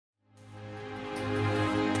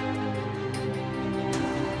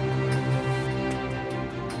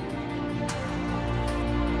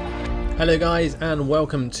Hello guys, and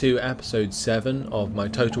welcome to episode 7 of my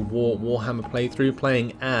Total War Warhammer playthrough,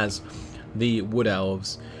 playing as the Wood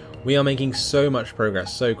Elves. We are making so much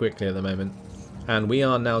progress so quickly at the moment, and we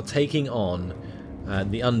are now taking on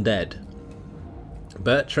the undead,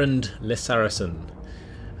 Bertrand Le Saracen.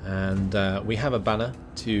 And we have a banner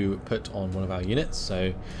to put on one of our units,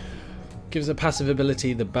 so gives a passive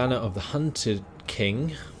ability, the Banner of the Hunted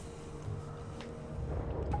King.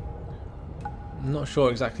 I'm not sure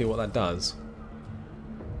exactly what that does,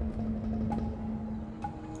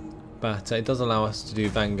 but it does allow us to do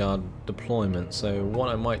Vanguard deployment, so what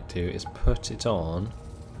I might do is put it on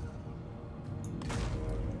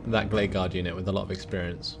that Glade Guard unit with a lot of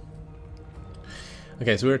experience.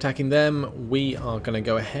 Okay, so we're attacking them. We are going to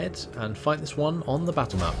go ahead and fight this one on the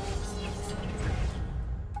battle map.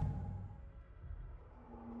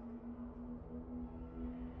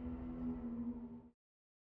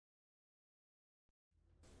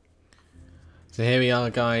 So here we are,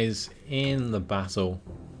 guys, in the battle.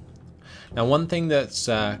 Now, one thing that's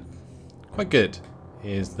quite good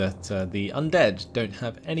is that the undead don't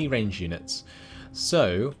have any range units.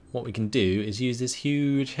 So what we can do is use this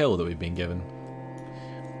huge hill that we've been given.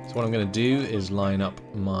 So what I'm going to do is line up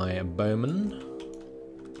my bowmen.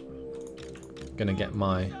 I'm going to get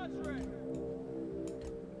my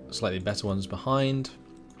slightly better ones behind.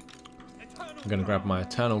 I'm going to grab my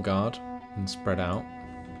Eternal Guard and spread out.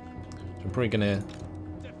 I'm probably going to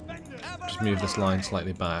just move this line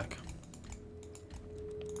slightly back.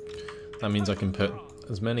 That means I can put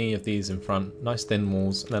as many of these in front, nice thin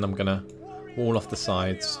walls, and then I'm going to wall off the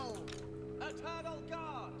sides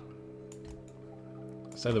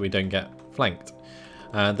so that we don't get flanked.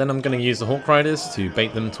 Then I'm going to use the Hawk Riders to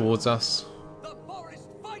bait them towards us.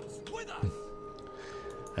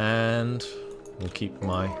 And we'll keep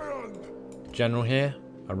my general here,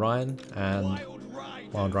 Orion, and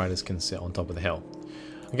Wild Riders can sit on top of the hill.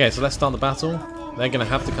 Okay, so let's start the battle. They're going to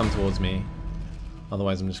have to come towards me,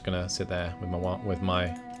 otherwise I'm just going to sit there with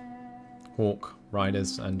my Hawk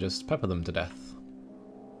Riders and just pepper them to death.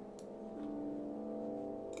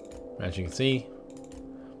 As you can see,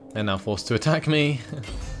 they're now forced to attack me.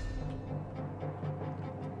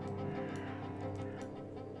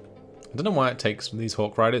 I don't know why it takes these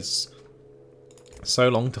Hawk Riders so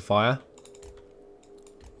long to fire.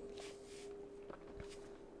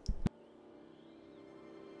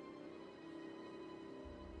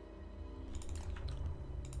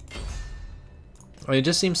 I mean, it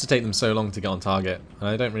just seems to take them so long to get on target, and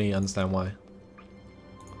I don't really understand why.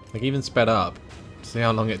 Like, even sped up, see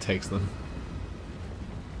how long it takes them.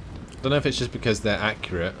 I don't know if it's just because they're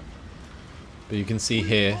accurate, but you can see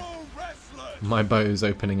here my bow's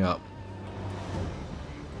opening up.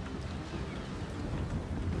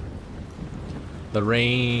 The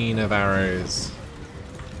rain of arrows.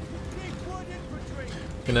 I'm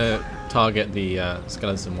gonna target the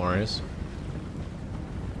skeleton warriors.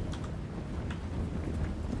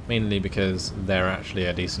 Mainly because they're actually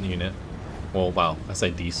a decent unit. Well, I say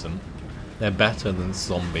decent. They're better than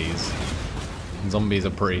zombies. And zombies are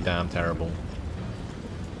pretty damn terrible.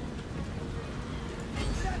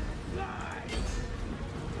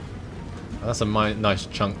 That's a nice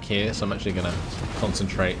chunk here, so I'm actually going to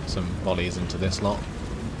concentrate some volleys into this lot.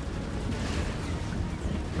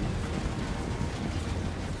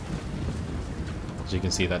 As you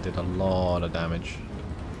can see, that did a lot of damage.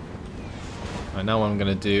 Right, now what I'm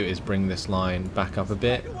going to do is bring this line back up a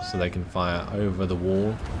bit so they can fire over the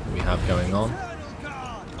wall that we have going on.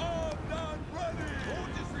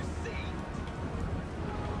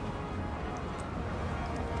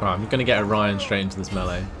 Right, I'm going to get Orion straight into this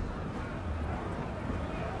melee.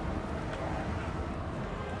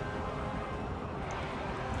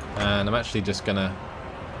 And I'm actually just going to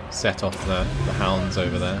set off the hounds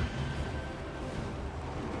over there.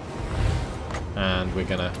 And we're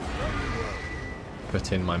going to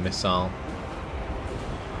put in my missile.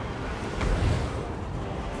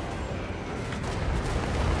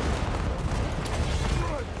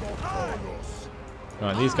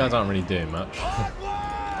 Right, these guys aren't really doing much.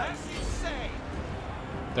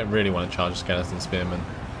 Don't really want to charge skeleton spearmen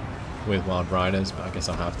with Wild Riders, but I guess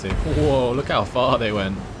I'll have to. Whoa, look how far they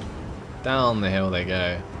went. Down the hill they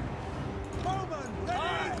go.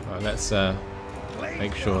 Right, let's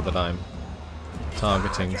make sure that I'm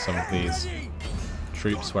targeting some of these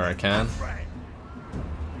troops where I can. I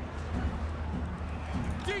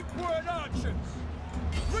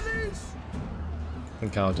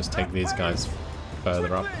think I'll just take these guys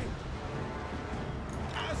further up.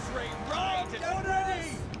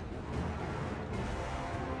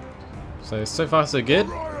 So far so good.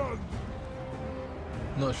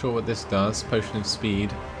 Not sure what this does. Potion of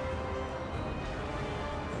speed.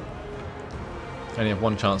 only have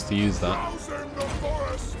one chance to use that.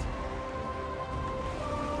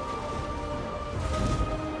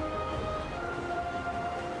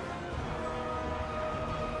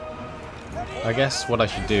 I guess what I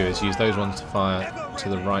should do is use those ones to fire to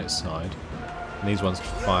the right side, and these ones to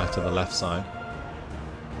fire to the left side.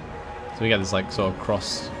 So we get this like sort of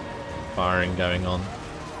cross firing going on.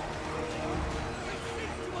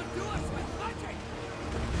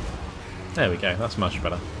 There we go, that's much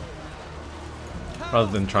better. Rather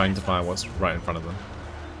than trying to fire what's right in front of them.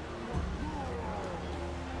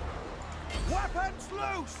 Weapons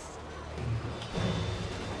loose!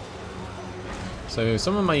 So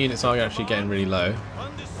some of my units are actually getting really low.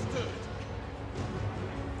 Understood.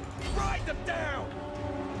 Ride them down!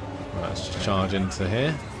 Right, let's just charge into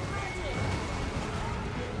here.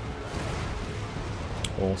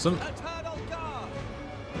 Awesome. Eternal guard!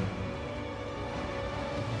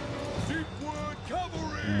 Deepwood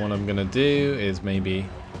cavalry! And what I'm going to do is maybe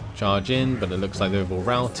charge in, but it looks like they've all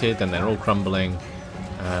routed and they're all crumbling.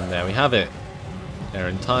 And there we have it. Their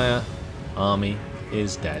entire army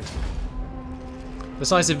is dead.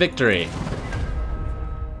 Decisive victory!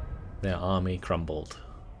 Their army crumbled.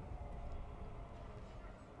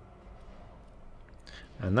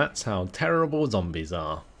 And that's how terrible zombies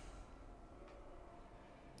are.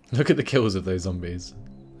 Look at the kills of those zombies.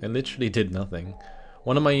 They literally did nothing.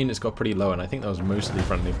 One of my units got pretty low, and I think that was mostly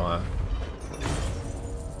friendly fire.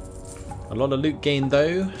 A lot of loot gained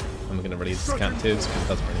though. And we're going to release the captives because it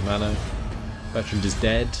doesn't really matter. Bertrand is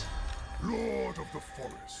dead. Lord of the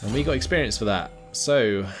forest. And we got experience for that.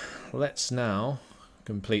 So let's now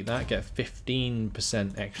complete that. Get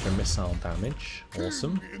 15% extra missile damage.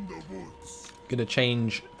 Awesome. Gonna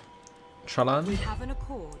change Tralan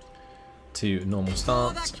to normal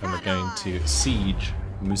stance, and we're going to siege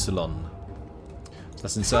Mousillon. So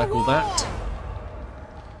let's encircle that.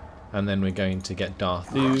 And then we're going to get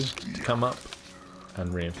Darthu to come up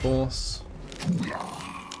and reinforce.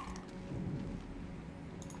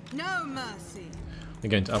 No mercy. We're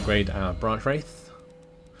going to upgrade our Branch Wraith.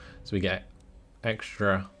 So we get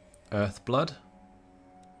extra Earth Blood.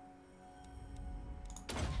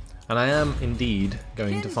 And I am indeed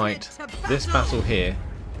going to fight this battle here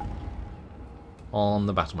on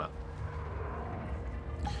the battle map.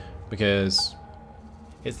 Because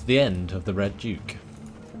it's the end of the Red Duke.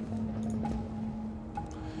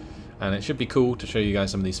 And it should be cool to show you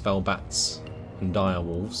guys some of these fell bats and dire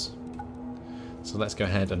wolves. So let's go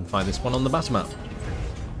ahead and fight this one on the battle map.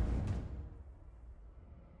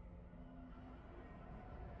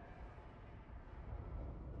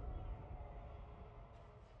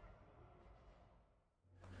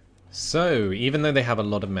 So, even though they have a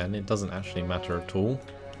lot of men, it doesn't actually matter at all.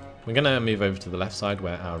 We're going to move over to the left side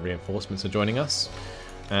where our reinforcements are joining us.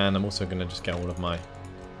 And I'm also going to just get all of my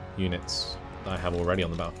units that I have already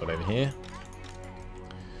on the battlefield over here.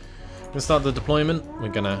 We're going to start the deployment. We're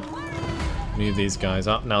going to move these guys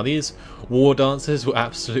up. Now these war dancers will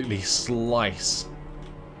absolutely slice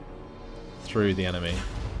through the enemy.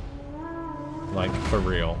 Like, for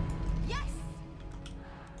real. Yes!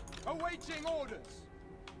 Awaiting orders.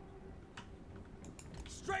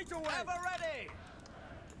 Straight away. Ever ready.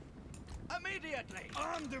 Immediately.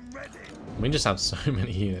 Armed and ready. We just have so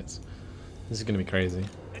many units. This is going to be crazy.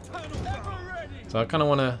 Eternal ever ready. So I kind of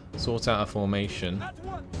want to sort out a formation At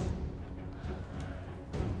once.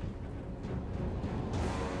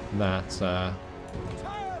 that Tireless.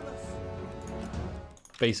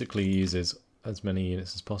 basically uses as many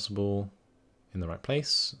units as possible in the right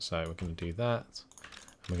place. So we're going to do that.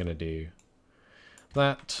 And we're going to do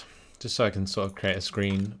that just so I can sort of create a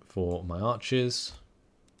screen for my archers.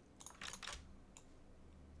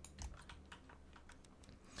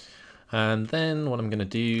 And then what I'm going to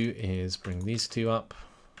do is bring these two up.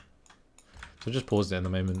 So just pause it in a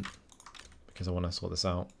moment because I want to sort this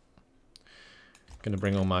out. I'm going to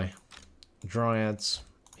bring all my dryads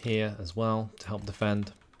here as well to help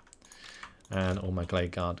defend. And all my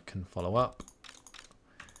Glade Guard can follow up.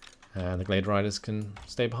 And the Glade Riders can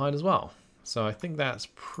stay behind as well. So I think that's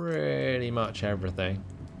pretty much everything.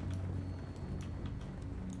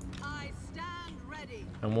 I stand ready.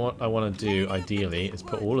 And what I want to do ideally is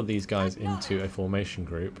put all of these guys into a formation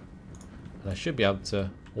group. And I should be able to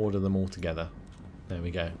order them all together. There we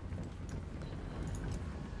go.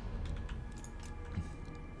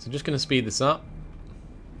 So just going to speed this up.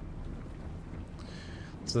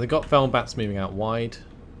 So they've got fell bats moving out wide.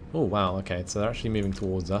 Oh wow, okay, so they're actually moving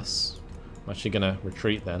towards us. I'm actually going to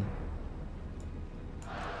retreat then.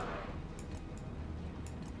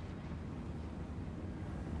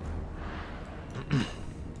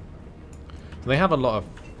 So they have a lot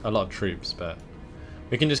of troops, but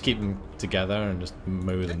We can just keep them together and just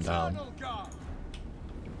mow them down. Eternal God.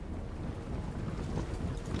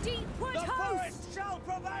 Deepwood The host! forest shall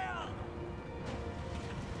prevail.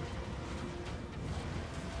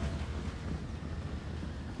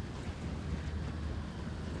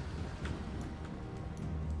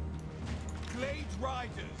 Glade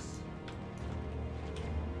Riders.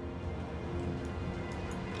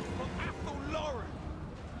 For Athel Lauren.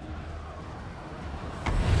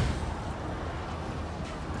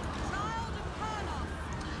 Child of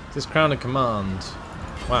Kurnos! This Crown of Command.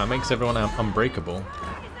 Wow, it makes everyone unbreakable.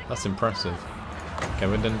 That's impressive. Okay,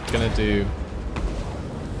 we're gonna do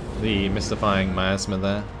the mystifying miasma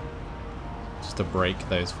there, just to break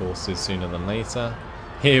those forces sooner than later.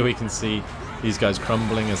 Here we can see these guys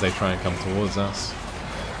crumbling as they try and come towards us.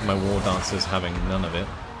 My war dancers having none of it.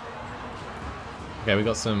 Okay, we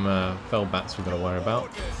got some fell bats we've got to worry about.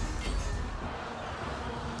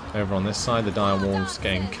 Over on this side, the dire wolves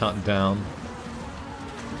getting cut down.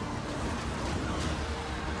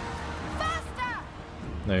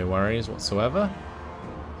 No worries whatsoever.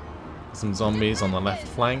 Some zombies on the left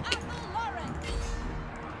flank.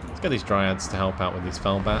 Let's get these dryads to help out with these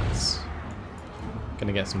fell bats.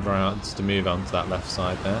 Gonna get some dryads to move on to that left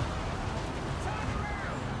side there.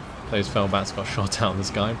 Those fell bats got shot out of the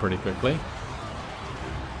sky pretty quickly.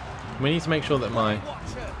 We need to make sure that my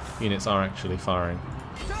units are actually firing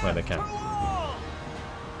where they can.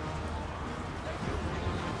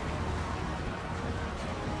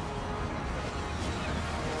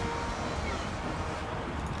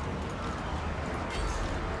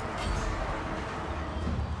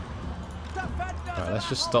 Right, let's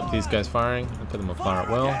just stop these guys firing and put them on fire at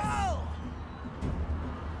will.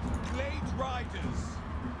 Glade Riders.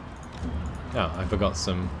 Oh, I forgot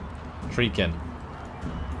some Treekin.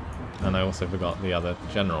 And I also forgot the other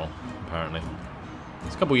general, apparently.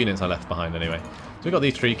 There's a couple units I left behind anyway. So we've got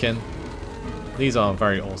these Treekin. These are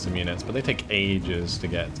very awesome units, but they take ages to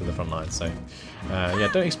get to the front line, so... yeah,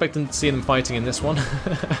 don't expect to see them fighting in this one.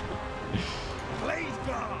 Glade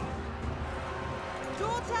Guard.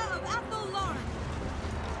 Daughter of Athel Lauren!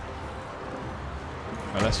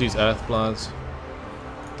 Right, let's use Earthbloods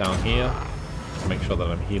down here to make sure that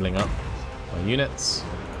I'm healing up my units.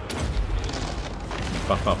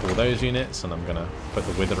 Buff up all those units, and I'm going to put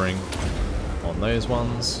the Withering on those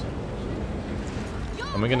ones.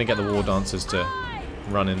 And we're going to get the War Dancers to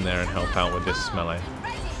run in there and help out with this melee.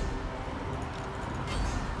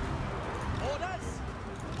 Orders.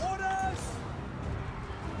 Orders.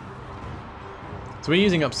 So we're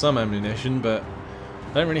using up some ammunition, but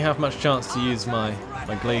I don't really have much chance to use my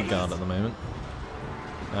Glade Guard at the moment.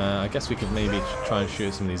 I guess we could maybe try and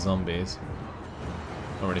shoot some of these zombies.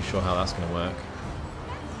 Not really sure how that's going to work.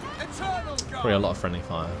 Eternal God. Probably a lot of friendly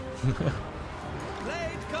fire. Glade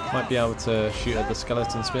Guard. Might be able to shoot at the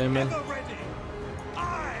skeleton spearmen. Ever ready.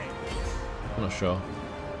 Aye. I'm not sure.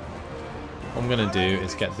 What I'm going to do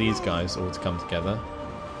is get these guys all to come together.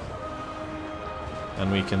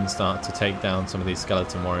 And we can start to take down some of these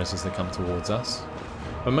skeleton warriors as they come towards us.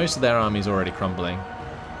 But most of their army is already crumbling.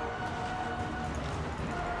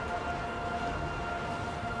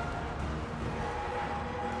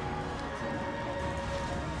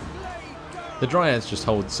 The Dryads just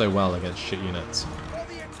hold so well against shit units. For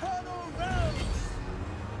the eternal realms.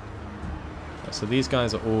 So these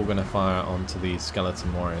guys are all going to fire onto these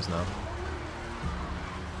skeleton warriors now.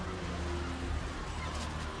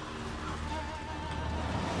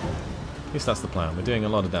 At least that's the plan. We're doing a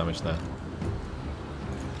lot of damage there.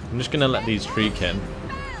 I'm just going to let these Treekin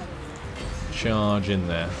charge in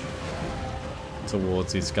there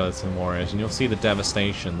towards these skeleton warriors, and you'll see the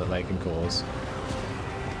devastation that they can cause.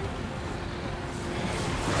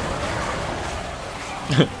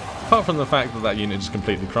 Apart from the fact that that unit just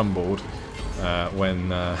completely crumbled when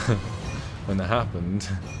that happened.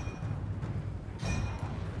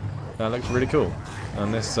 That looks really cool.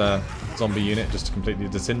 And this zombie unit just completely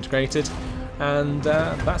disintegrated, and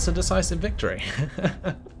that's a decisive victory.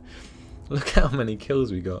 Look how many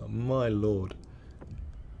kills we got, my lord.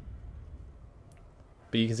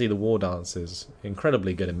 But you can see the War Dancers,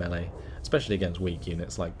 incredibly good in melee, especially against weak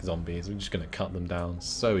units like zombies. We're just going to cut them down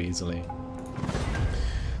so easily.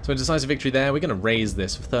 So a decisive victory there. We're going to raise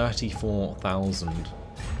this for 34,000. And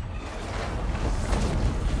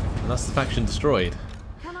that's the faction destroyed.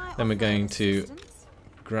 Then we're going to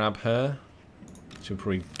grab her. She'll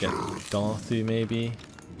probably get Darthu maybe.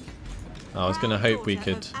 I was going to hope we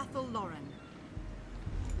could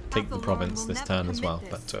take the province this turn as well,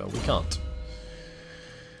 but we can't.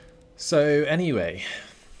 So anyway,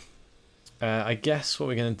 I guess what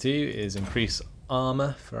we're going to do is increase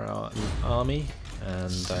armor for our army.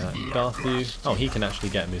 And Darthu. Oh, he can actually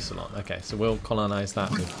get Musalon. Okay, so we'll colonize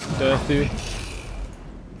that with Darthu.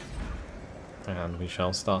 And we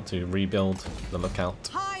shall start to rebuild the lookout.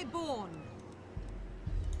 Highborn.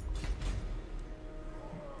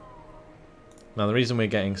 Now the reason we're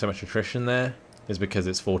getting so much attrition there is because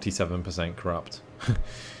it's 47% corrupt.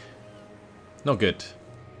 Not good.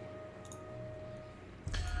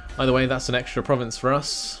 Either way, that's an extra province for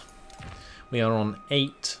us. We are on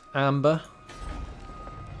 8 amber.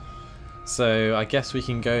 So I guess we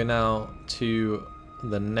can go now to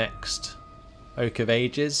the next Oak of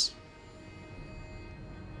Ages.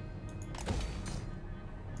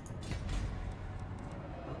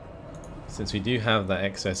 Since we do have that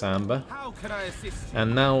excess amber. How can I assist you?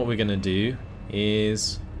 And now what we're going to do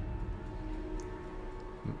is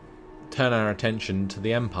turn our attention to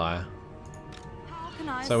the Empire. How can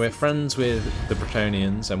I So we're assist? friends with the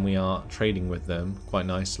Bretonnians and we are trading with them quite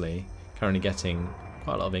nicely. Currently getting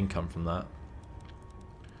quite a lot of income from that.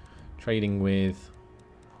 Trading with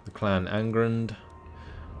the clan Angrand.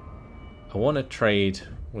 I want to trade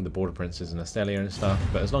with the border princes and Estelia and stuff,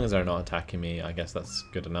 but as long as they're not attacking me, I guess that's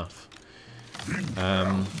good enough.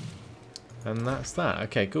 And that's that.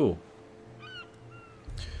 Okay, cool.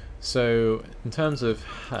 So in terms of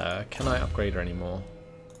her, can I upgrade her anymore?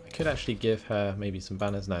 I could actually give her maybe some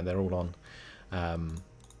banners. No, they're all on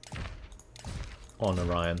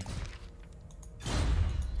Orion.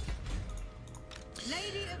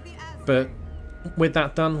 Lady of the Azure. But with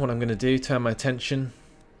that done, what I'm going to do, turn my attention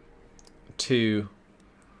to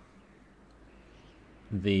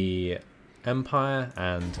the Empire,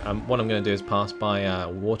 and what I'm going to do is pass by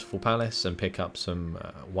Waterfall Palace and pick up some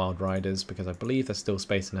Wild Riders, because I believe there's still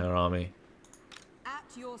space in her army. At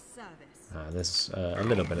your service. There's a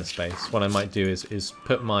little bit of space. What I might do is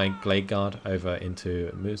put my Glade Guard over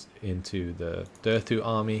into the Durthu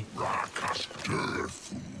army.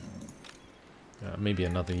 Maybe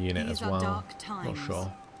another unit These as are well. dark Not times.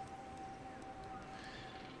 sure.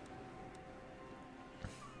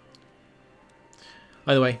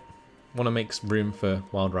 Either way, want to make room for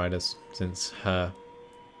Wild Riders, since her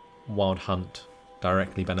Wild Hunt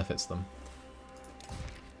directly benefits them.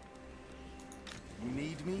 You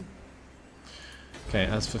need me? Okay,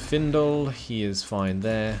 as for Findle, he is fine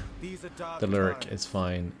there. These are dark The Lyric times. is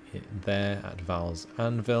fine there at Val's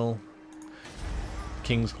Anvil.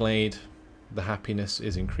 Kingsglade, the happiness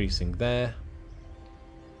is increasing there.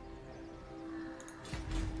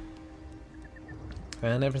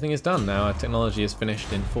 And everything is done now. Our technology is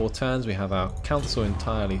finished in 4 turns. We have our council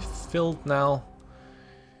entirely filled now.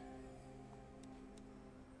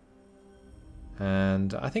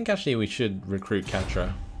 And I think actually we should recruit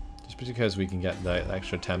Katra, just because we can get the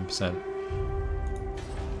extra 10%.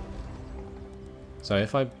 So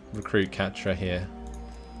if I recruit Katra here,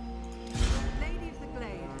 Lady of the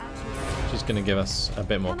Glade. At your service. she's going to give us a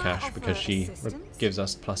bit more Can I cash offer because she assistance? gives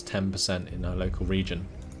us plus 10% in our local region.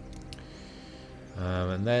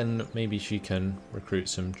 And then maybe she can recruit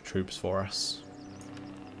some troops for us.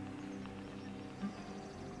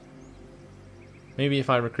 Maybe if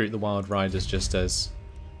I recruit the Wild Riders just as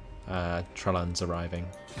Trellan's arriving,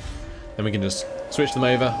 then we can just switch them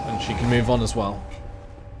over and she can move on as well.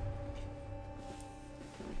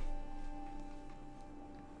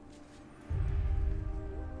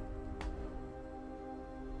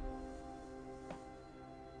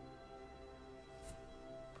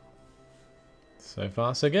 So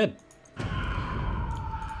far, so good.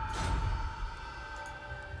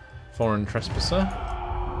 Foreign trespasser.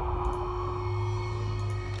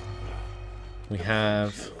 We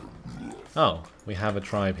have... Oh, we have a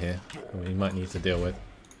tribe here that we might need to deal with.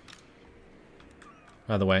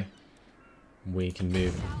 By the way, we can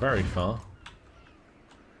move very far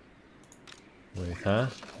with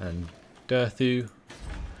her and Durthu.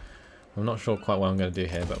 I'm not sure quite what I'm going to do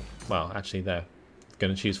here, but, well, actually they're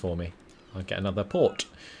going to choose for me. I'll get another port,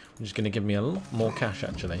 which is going to give me a lot more cash,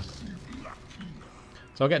 actually.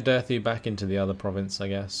 So I'll get Durthu back into the other province, I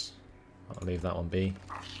guess. I'll leave that one be.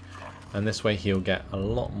 And this way he'll get a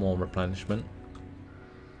lot more replenishment.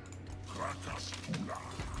 Proud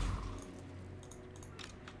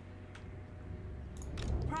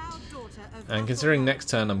daughter of And considering next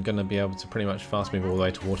turn I'm going to be able to pretty much fast move all the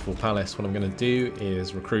way to Waterfall Palace, what I'm going to do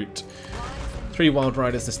is recruit 3 Wild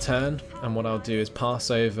Riders this turn. And what I'll do is pass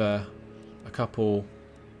over a couple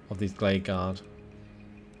of these Glade Guard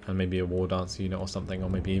and maybe a War Dance unit or something, or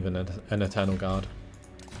maybe even an Eternal Guard.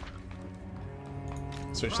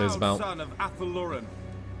 Switch those about. Son of Athaluran.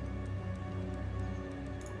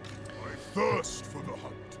 I thirst for the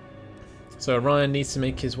hunt. So Orion needs to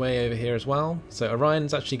make his way over here as well. So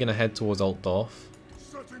Orion's actually going to head towards Altdorf.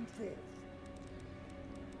 Setting forth.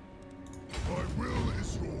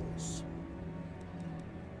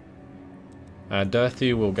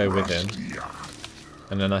 Durthu will go with him.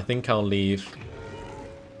 And then I think I'll leave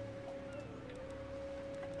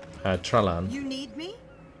Tralan You need me?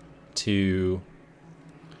 to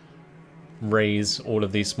raise all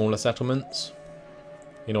of these smaller settlements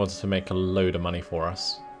in order to make a load of money for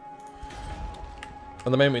us. At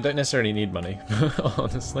the moment we don't necessarily need money,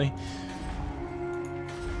 honestly.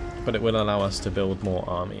 But it will allow us to build more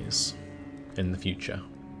armies in the future.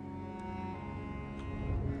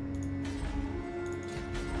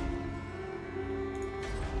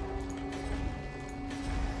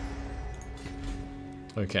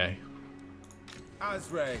 Okay.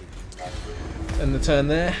 Azray. End the turn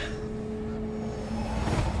there.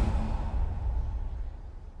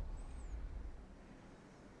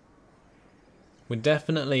 We're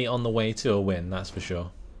definitely on the way to a win, that's for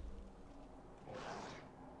sure.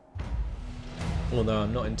 Although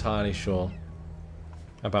I'm not entirely sure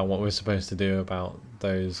about what we're supposed to do about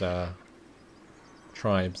those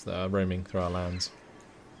tribes that are roaming through our lands.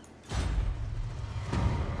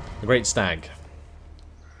 The Great Stag.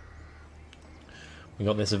 We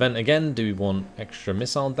got this event again. Do we want extra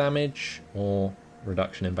missile damage or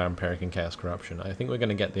reduction in vampiric and chaos corruption? I think we're going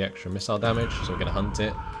to get the extra missile damage, so we're going to hunt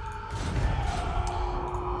it.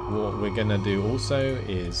 What we're going to do also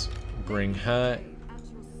is bring her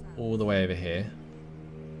all the way over here.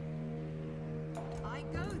 I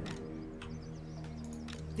go then.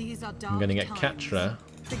 These are dark I'm going to get times. Katra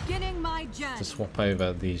Beginning my journey. to swap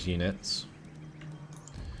over these units.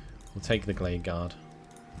 We'll take the Glade Guard.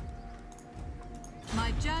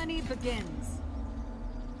 My journey begins.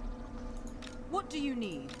 What do you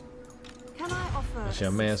need? Can I offer? Actually,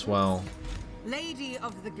 I may as well Lady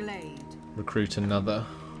of the Glade. recruit another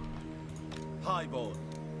Highborn.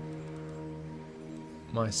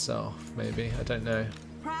 myself, maybe. I don't know.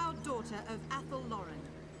 Proud daughter of Athel Lauren.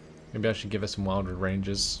 Maybe I should give her some Wildwood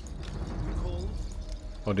Rangers. Call.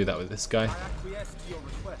 I'll do that with this guy. I acquiesce to your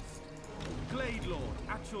request. Glade Lord,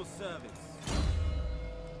 at your service.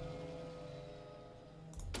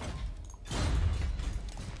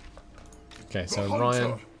 Okay, so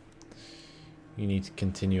Ryan, you need to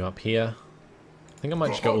continue up here. I think I might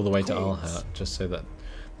just go all the way to Alhat, just so that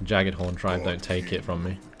the Jagged Horn tribe don't take it from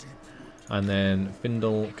me. And then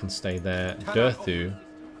Findle can stay there. Durthu,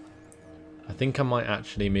 I think I might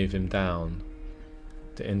actually move him down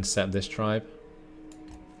to intercept this tribe.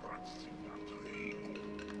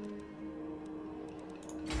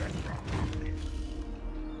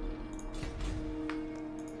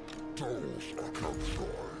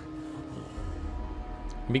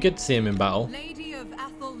 It'd be good to see him in battle. Lady of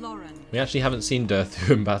Athel Lauren. We actually haven't seen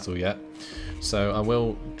Durthu in battle yet, so I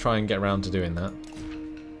will try and get around to doing that.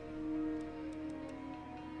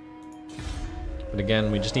 But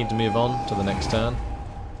again, we just need to move on to the next turn.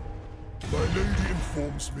 My lady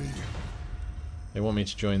informs me. They want me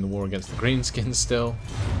to join the war against the Greenskins still.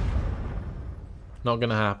 Not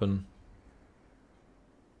gonna happen.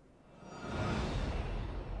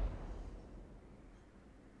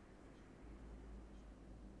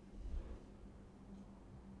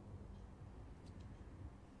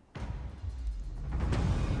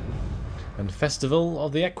 And Festival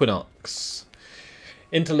of the Equinox.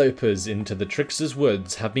 Interlopers into the Trickster's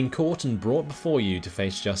Woods have been caught and brought before you to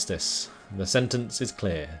face justice. The sentence is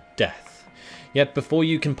clear: death. Yet before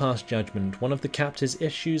you can pass judgment, one of the captors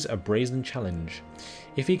issues a brazen challenge.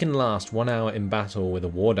 If he can last 1 hour in battle with a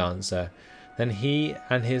war dancer, then he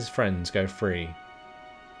and his friends go free.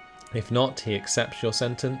 If not, he accepts your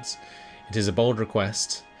sentence. It is a bold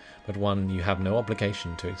request, but one you have no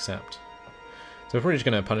obligation to accept. So we're probably just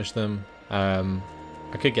going to punish them.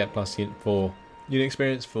 I could get plus 4 unit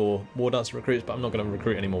experience for war dancer recruits, but I'm not going to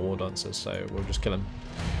recruit any more war dancers, so we'll just kill him.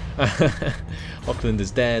 Auckland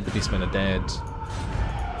is dead, the Beastmen are dead.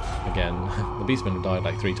 Again, the Beastmen have died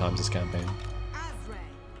like 3 times this campaign.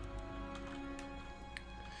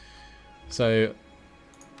 So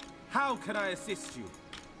How can I assist you?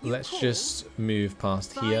 let's just move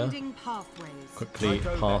past here. Finding pathways. Quickly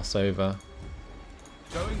pass over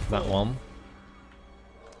Going that forward. one.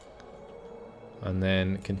 And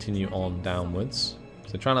then continue on downwards.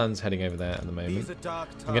 So Tralan's heading over there at the moment. These are dark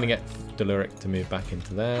times. I'm going to get Deluric to move back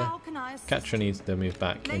into there. How can I assist? Katra needs to move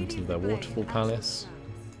back Lady into of the Glade, Waterfall at your Palace. service.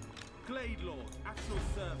 Glade Lord, at your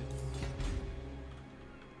service.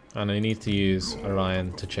 And I need to use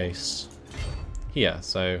Orion to chase here.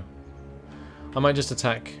 So I might just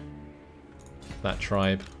attack that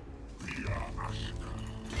tribe.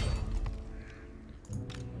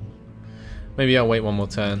 Maybe I'll wait one more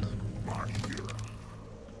turn.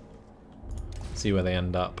 See where they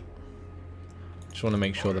end up. Just want to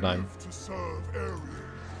make sure that I'm To serve Ariel.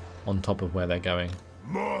 on top of where they're going.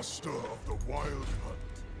 Master of the Wild Hunt.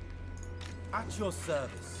 At your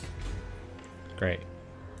service. Great.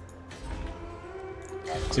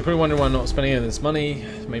 So you're probably wondering why I'm not spending any of this money,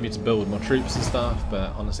 maybe to build more troops and stuff, but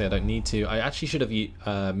honestly I don't need to. I actually should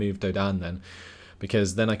have moved Dodan then,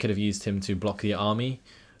 because then I could have used him to block the army,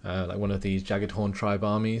 like one of these Jagged Horn tribe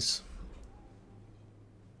armies.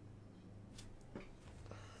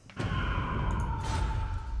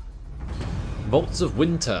 Vaults of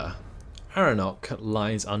Winter. Aranok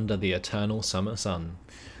lies under the eternal summer sun,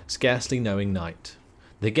 scarcely knowing night.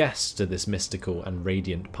 The guests to this mystical and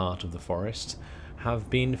radiant part of the forest have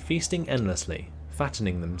been feasting endlessly,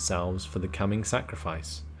 fattening themselves for the coming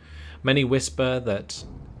sacrifice. Many whisper that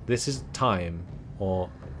this is time, or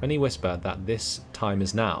many whisper that this time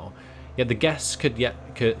is now, yet the guests could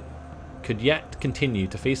yet continue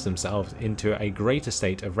to feast themselves into a greater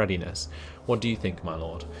state of readiness. What do you think, my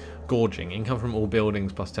lord? Gorging. Income from all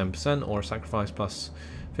buildings plus 10%, or a sacrifice plus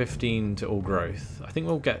 15 to all growth. I think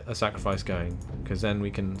we'll get a sacrifice going, because then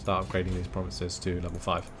we can start upgrading these provinces to level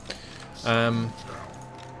 5.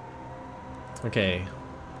 Okay.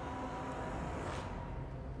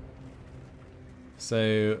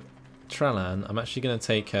 So, Trelan, I'm actually going to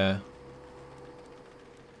take her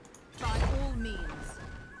By all means.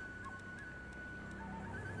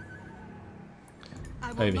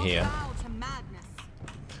 I will over not here. bow to madness.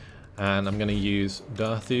 And I'm going to use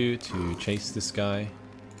Darthu to chase this guy.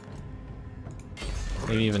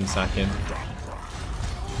 Maybe even sack him.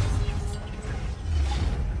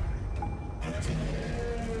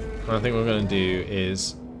 What I think we're going to do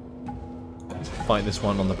is fight this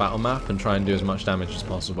one on the battle map and try and do as much damage as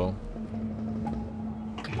possible.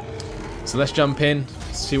 So let's jump in,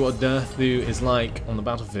 see what Darthu is like on the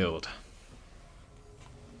battlefield.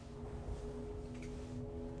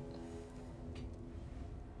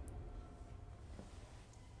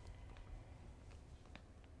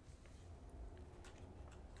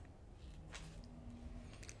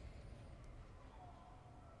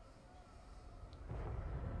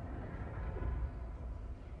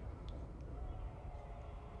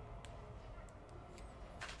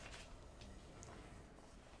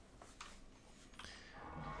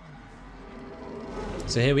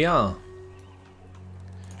 So here we are.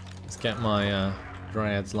 Let's get my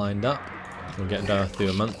dryads lined up. We'll get Darthu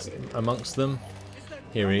amongst them.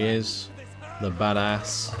 Here he is, the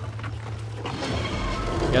badass.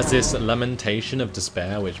 He has this Lamentation of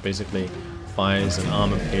Despair, which basically fires an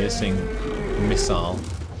armor-piercing missile.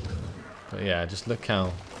 But yeah, just look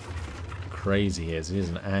how crazy he is. He is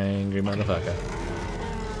an angry motherfucker.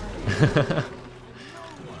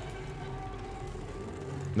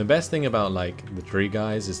 The best thing about like the tree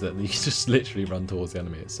guys is that you just literally run towards the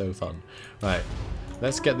enemy. It's so fun. Right,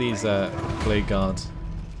 let's get these Blade Guards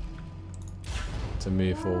to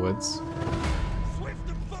move forwards.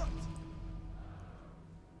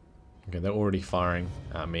 Okay, they're already firing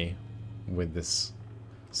at me with this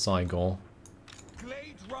Cygor.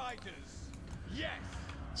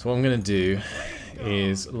 So what I'm going to do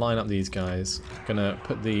is line up these guys. I'm going to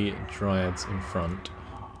put the Dryads in front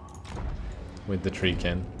with the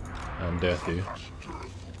Treekin and Darthu.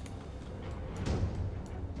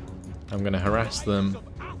 I'm going to harass them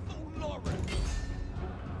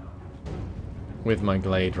with my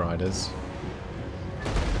Glade Riders,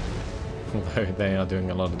 although they are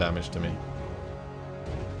doing a lot of damage to me.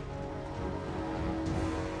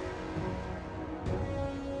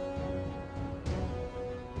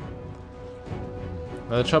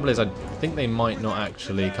 Now the trouble is, I think they might not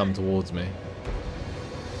actually come towards me.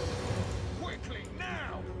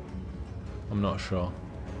 I'm not sure.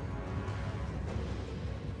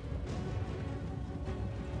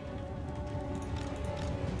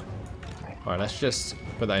 Alright, let's just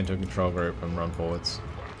put that into a control group and run forwards.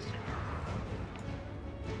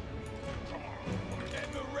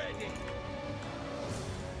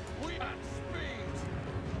 I'm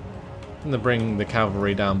going to bring the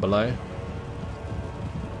cavalry down below.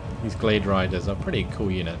 These Glade Riders are pretty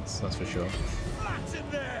cool units, that's for sure.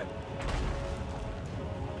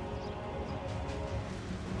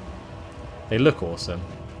 They look awesome.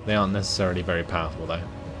 They aren't necessarily very powerful though.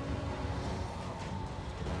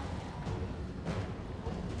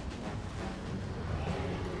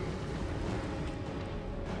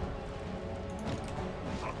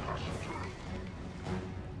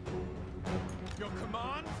 Your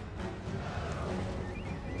command?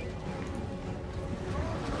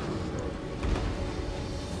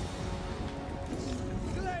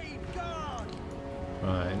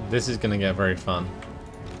 Right, this is going to get very fun.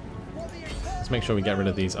 Let's make sure we get rid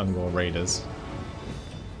of these Ungor Raiders.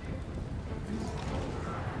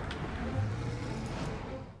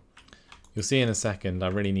 You'll You'll see in a second, I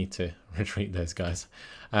really need to retreat those guys.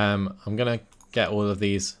 I'm going to get all of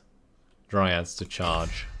these dryads to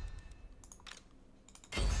charge.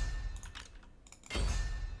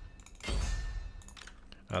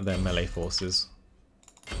 At their melee forces.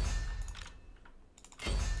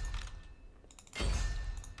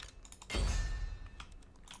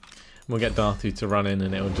 We'll get Darthu to run in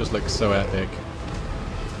and it will just look so epic.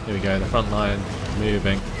 Here we go, the front line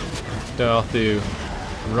moving. Darthu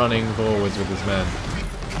running forwards with his men.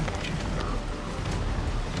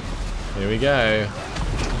 Here we go.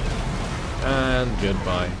 And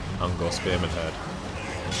goodbye, Ungor Spearman Herd.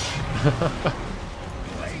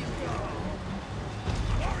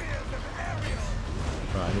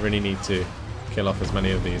 Right, I really need to kill off as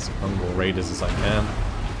many of these Ungor Raiders as I can.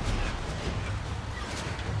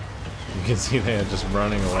 You can see they are just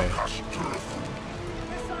running away.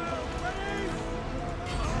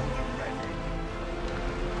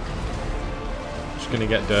 Just gonna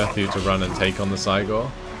get Darthu to run and take on the Cygor.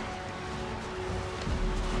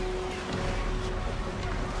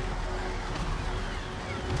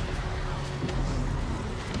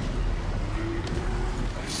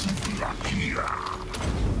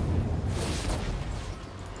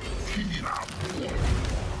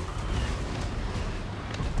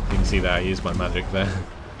 You can see that I used my magic there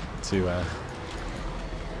to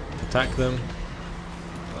attack them.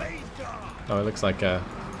 Oh, it looks like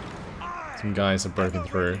some guys have broken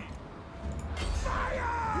through.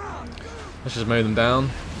 Let's just mow them down.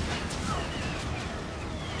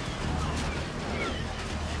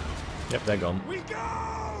 Yep, they're gone.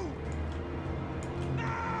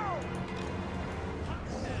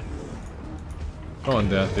 Come on,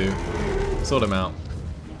 Darthu. Sort him out.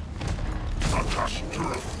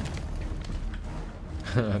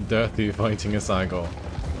 Darthu fighting a Cygor.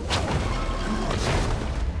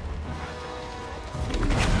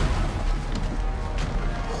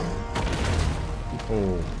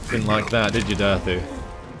 Oh, didn't like that, did you, Darthu?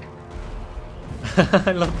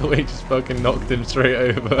 I love the way you just fucking knocked him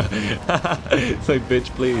straight over. It's like, bitch,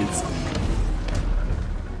 please.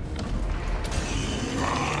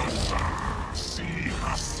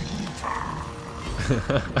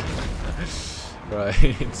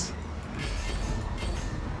 Right.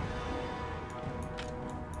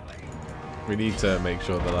 We need to make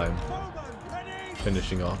sure that I'm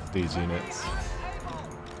finishing off these units.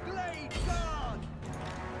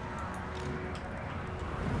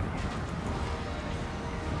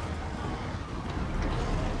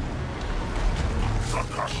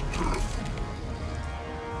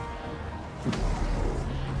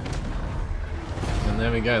 And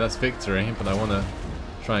there we go, that's victory, but I want to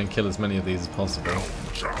try and kill as many of these as possible.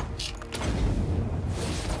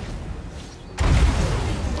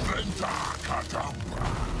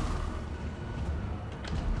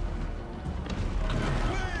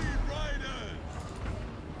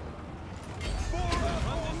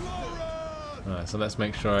 Alright, so let's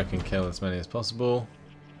make sure I can kill as many as possible.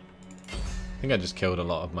 I think I just killed a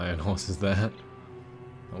lot of my own horses there.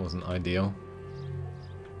 That wasn't ideal.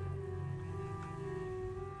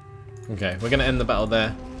 Okay, we're going to end the battle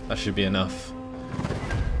there. That should be enough.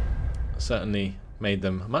 Certainly made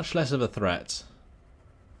them much less of a threat.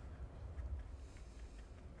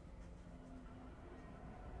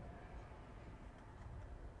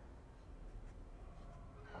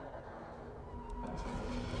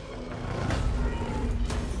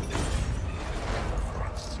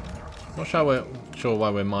 Not sure why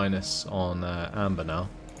we're minus on Amber now.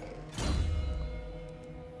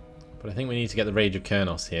 But I think we need to get the Rage of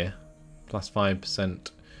Kurnos here. Plus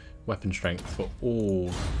 5% weapon strength for all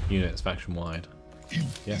units faction-wide.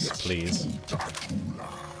 Yes, please.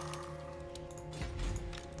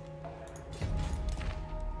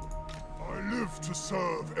 I live to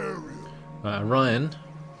serve Ariel. Orion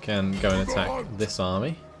can go and attack this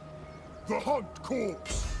army. The hunt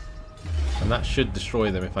calls. And that should destroy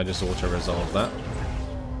them if I just auto-resolve that.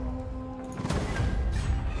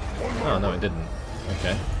 Oh, no, it didn't.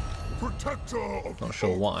 Okay. Not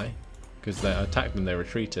sure why. Because I attacked them, they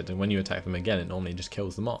retreated, and when you attack them again, it normally just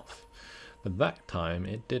kills them off. But that time,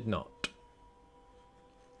 it did not.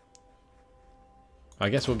 I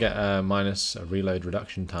guess we'll get a minus a reload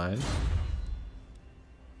reduction time.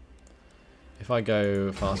 If I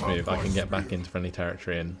go fast move, I can get back into friendly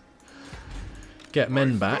territory and get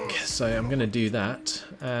men back, so I'm going to do that.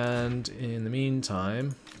 And in the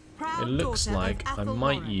meantime, it looks like I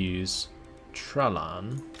might use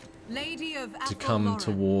Tralan to come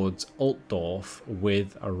towards Altdorf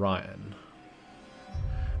with Orion.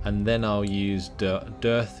 And then I'll use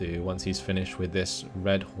Darthu once he's finished with this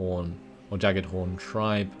Red Horn or Jagged Horn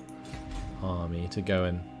tribe army to go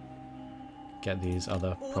and get these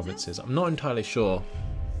other provinces. I'm not entirely sure.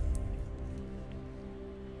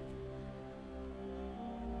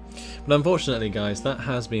 But unfortunately, guys, that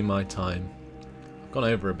has been my time. I've gone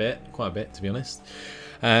over a bit, quite a bit to be honest.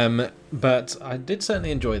 But I did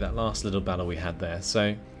certainly enjoy that last little battle we had there.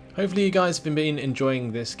 So hopefully you guys have been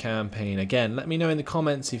enjoying this campaign. Again, let me know in the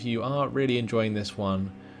comments if you are really enjoying this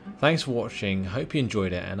one. Thanks for watching, hope you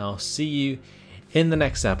enjoyed it, and I'll see you in the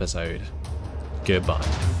next episode.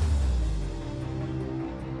 Goodbye.